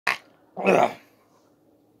Ugh.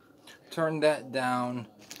 Turn that down.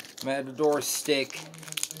 Matador stick.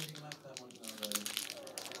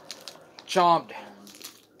 Chomped.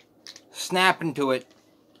 Snap into it.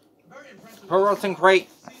 Pro Wrestling Crate.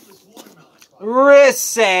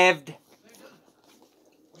 Received.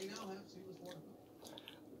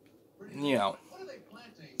 You know.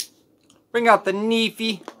 Bring out the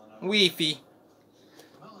Neefy. Weefy.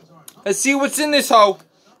 Let's see what's in this hoe.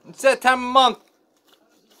 It's that time of month.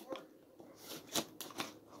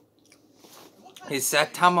 It's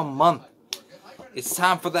that time of month. It's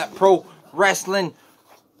time for that pro wrestling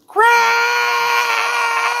crate!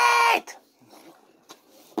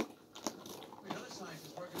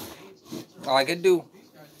 All I can do.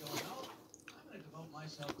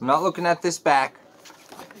 I'm not looking at this back.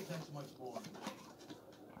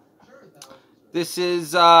 This is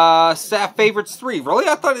Staff Favorites 3. Really?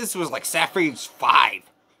 I thought this was like Staff Favorites 5.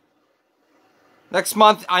 Next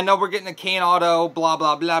month, I know we're getting a Kane Auto. Blah,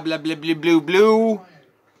 blah, blah, blah, blah, blah, blah, blah.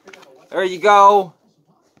 There you go.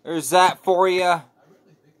 There's that for you.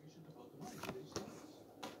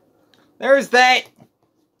 There's that.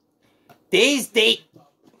 Day's date.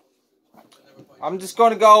 I'm just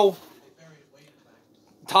going to go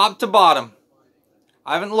top to bottom.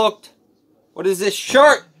 I haven't looked. What is this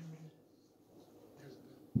shirt?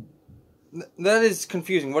 That is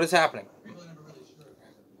confusing. What is happening?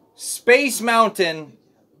 Space Mountain.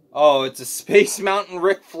 Oh, it's a Space Mountain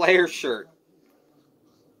Ric Flair shirt.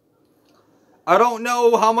 I don't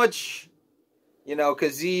know how much, you know,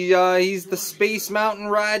 because he's the Space Mountain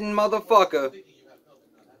riding motherfucker.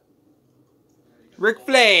 Ric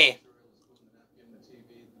Flair.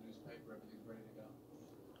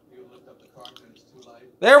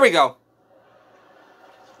 There we go.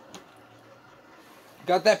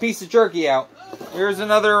 Got that piece of jerky out. Here's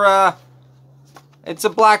another, it's a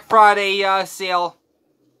Black Friday sale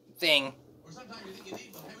thing.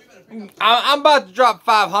 I'm about to drop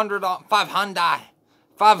 500 on 500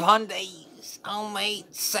 on my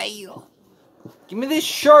sale. Give me this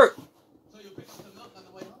shirt.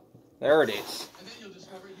 There it is.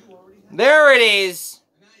 There it is.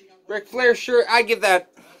 Ric Flair shirt. I give that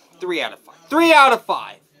 3 out of 5. 3 out of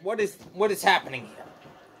 5. What is happening here?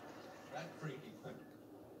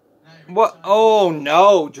 What? Oh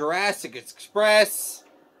no, Jurassic Express.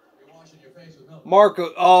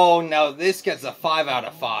 Marco. Oh no, this gets a 5 out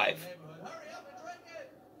of 5.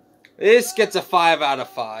 This gets a 5 out of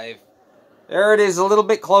 5. There it is, a little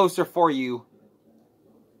bit closer for you.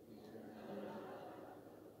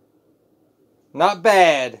 Not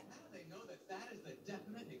bad.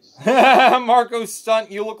 Marco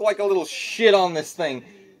Stunt, you look like a little shit on this thing.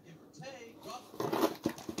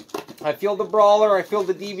 I feel the brawler, I feel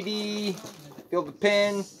the DVD, I feel the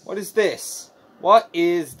pin. What is this? What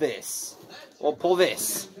is this? We'll pull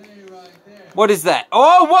this. What is that?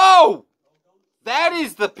 Oh, whoa! That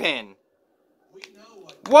is the pin.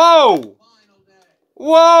 Whoa!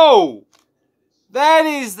 Whoa! That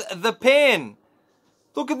is the pin.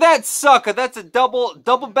 Look at that sucker. That's a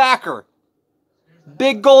double backer.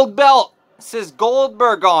 Big gold belt. It says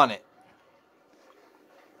Goldberg on it.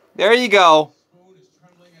 There you go.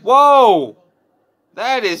 Whoa!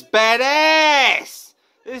 That is badass!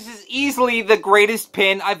 This is easily the greatest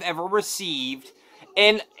pin I've ever received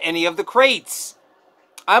in any of the crates.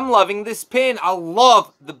 I'm loving this pin. I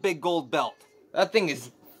love the big gold belt. That thing is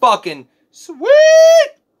fucking sweet!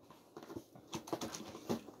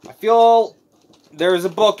 I feel there's a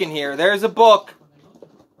book in here. There's a book.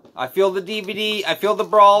 I feel the DVD. I feel the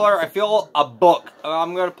brawler. I feel a book.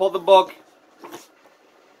 I'm going to pull the book.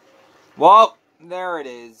 Whoa. There it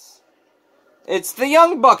is. It's the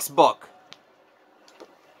Young Bucks book.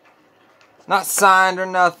 Not signed or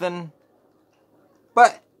nothing.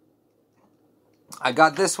 But I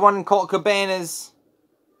got this one in Colt Cabana's.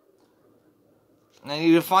 I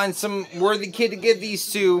need to find some worthy kid to give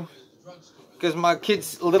these to. Because my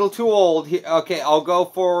kid's a little too old. Okay, I'll go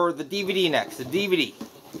for the DVD next. The DVD.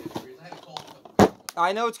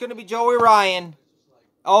 I know it's going to be Joey Ryan.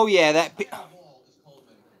 Oh yeah, that...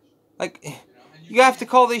 Like... You have to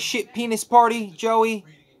call this shit penis party, Joey?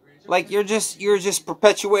 Like, you're just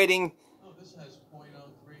perpetuating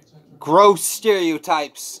gross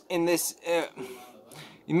stereotypes in this,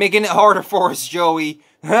 you're making it harder for us, Joey.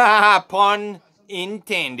 Pun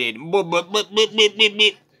intended.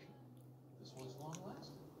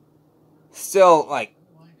 Still, like,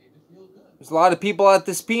 there's a lot of people at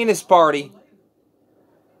this penis party.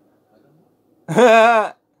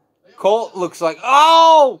 Colt looks like,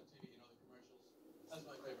 oh!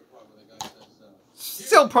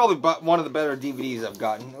 Still probably one of the better DVDs I've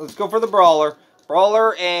gotten. Let's go for the Brawler.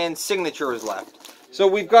 Brawler and Signature is left. So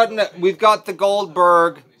we've got the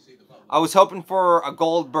Goldberg. I was hoping for a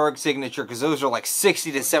Goldberg signature because those are like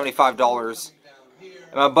 $60 to $75.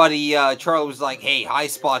 And my buddy Charlie was like, "Hey, High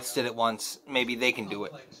Spots did it once. Maybe they can do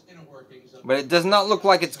it." But it does not look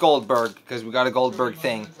like it's Goldberg because we got a Goldberg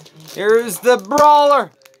thing. Here's the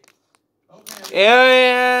Brawler.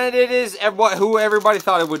 And it is who everybody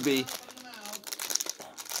thought it would be.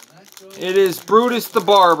 It is Brutus the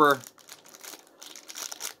Barber.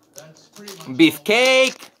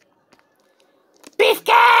 Beefcake.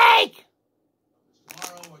 Beefcake!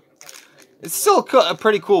 It's still a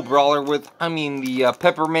pretty cool Brawler with, I mean, the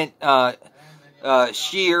peppermint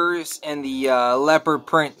shears and the leopard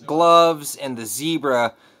print gloves and the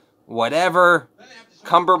zebra whatever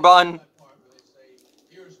cummerbund.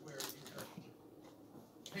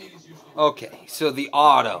 Okay, so the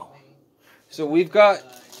auto. So we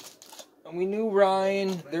knew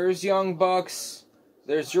Ryan. There's Young Bucks.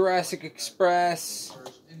 There's Jurassic Express.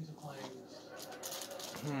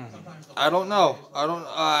 I don't know.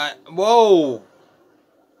 Whoa.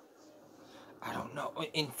 I don't know.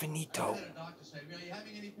 Infinito.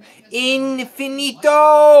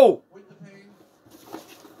 Infinito!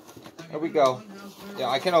 There we go. Yeah,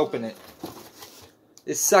 I can open it.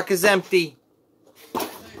 This sucker's empty.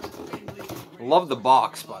 Love the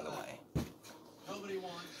box, by the way.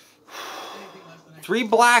 Three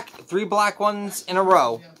black ones in a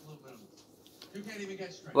row.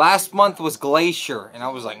 Last month was Glacier, and I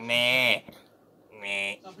was like, nah.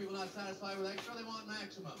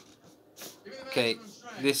 Okay,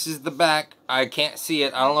 this is the back. I can't see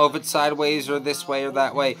it. I don't know if it's sideways or this way or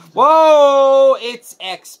that way. Whoa! It's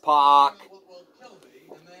X-Pac.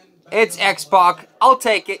 It's X-Pac. I'll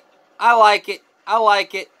take it. I like it. I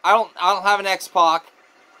like it. I don't have an X-Pac.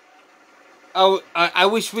 Oh, I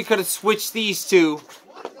wish we could have switched these two.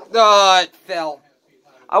 It fell.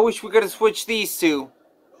 I wish we could have switched these two.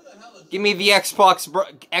 Give me the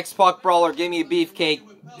X-Pac Brawler. Give me a Beefcake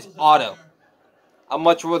Auto. I'd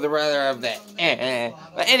much rather have that.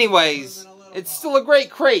 But anyways, it's still a great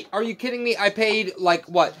crate. Are you kidding me? I paid, like,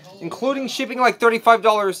 what? Including shipping, like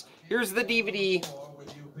 $35. Here's the DVD.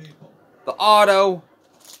 The Auto.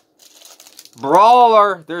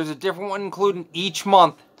 Brawler. There's a different one included each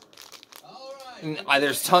month. And,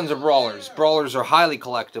 there's tons of Brawlers. Brawlers are highly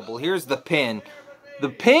collectible. Here's the pin. The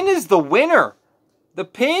pin is the winner. The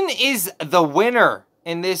pin is the winner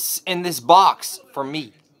in this box for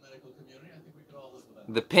me.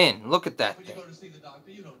 The pin. Look at that thing.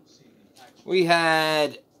 We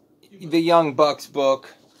had the Young Bucks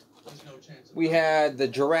book. We had the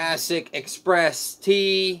Jurassic Express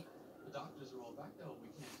tee.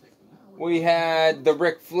 We had the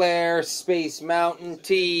Ric Flair Space Mountain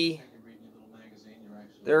tee.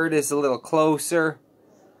 There it is a little closer.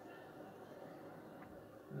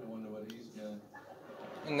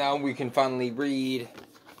 And now we can finally read.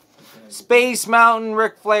 Space Mountain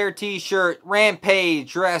Ric Flair t-shirt.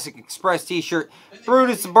 Rampage Jurassic Express t-shirt.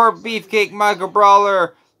 Brutus the Barber Beefcake Michael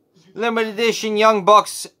Brawler. Limited edition Young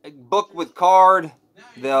Bucks book with card.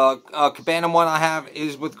 The Cabana one I have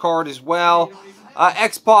is with card as well.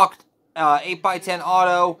 X-Pac 8x10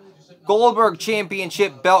 auto. Goldberg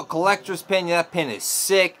Championship belt collector's pin. That pin is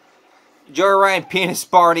sick. Joey Ryan penis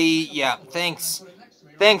party. Yeah, thanks.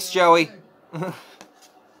 Thanks, Joey.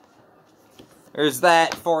 There's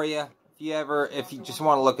that for you. If you just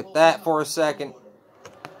want to look at that for a second.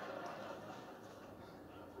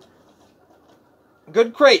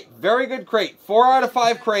 Good crate. Very good crate. 4 out of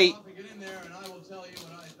 5 crate.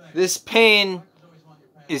 This pin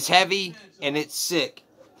is heavy and it's sick.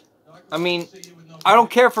 I mean, I don't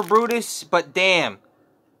care for Brutus, but damn.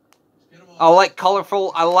 I like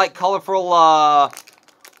colorful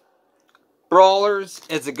brawlers.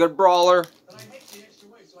 It's a good brawler.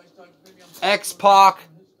 X-Pac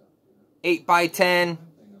 8x10.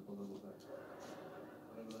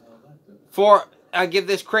 I give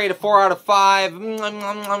this crate a 4 out of 5.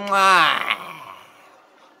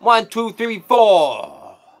 1, 2, 3,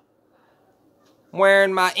 4.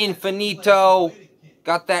 Wearing my Infinito.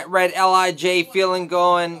 Got that red LIJ feeling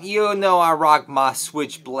going. You know I rock my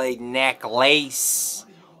switchblade necklace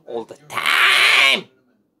all the time.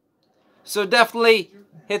 So definitely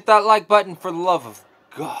hit that like button for the love of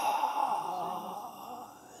God.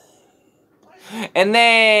 And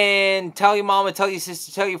then tell your mama, tell your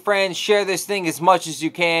sister, tell your friends, share this thing as much as you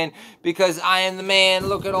can. Because I am the man.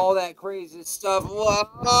 Look at all that crazy stuff.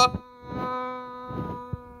 Whoa.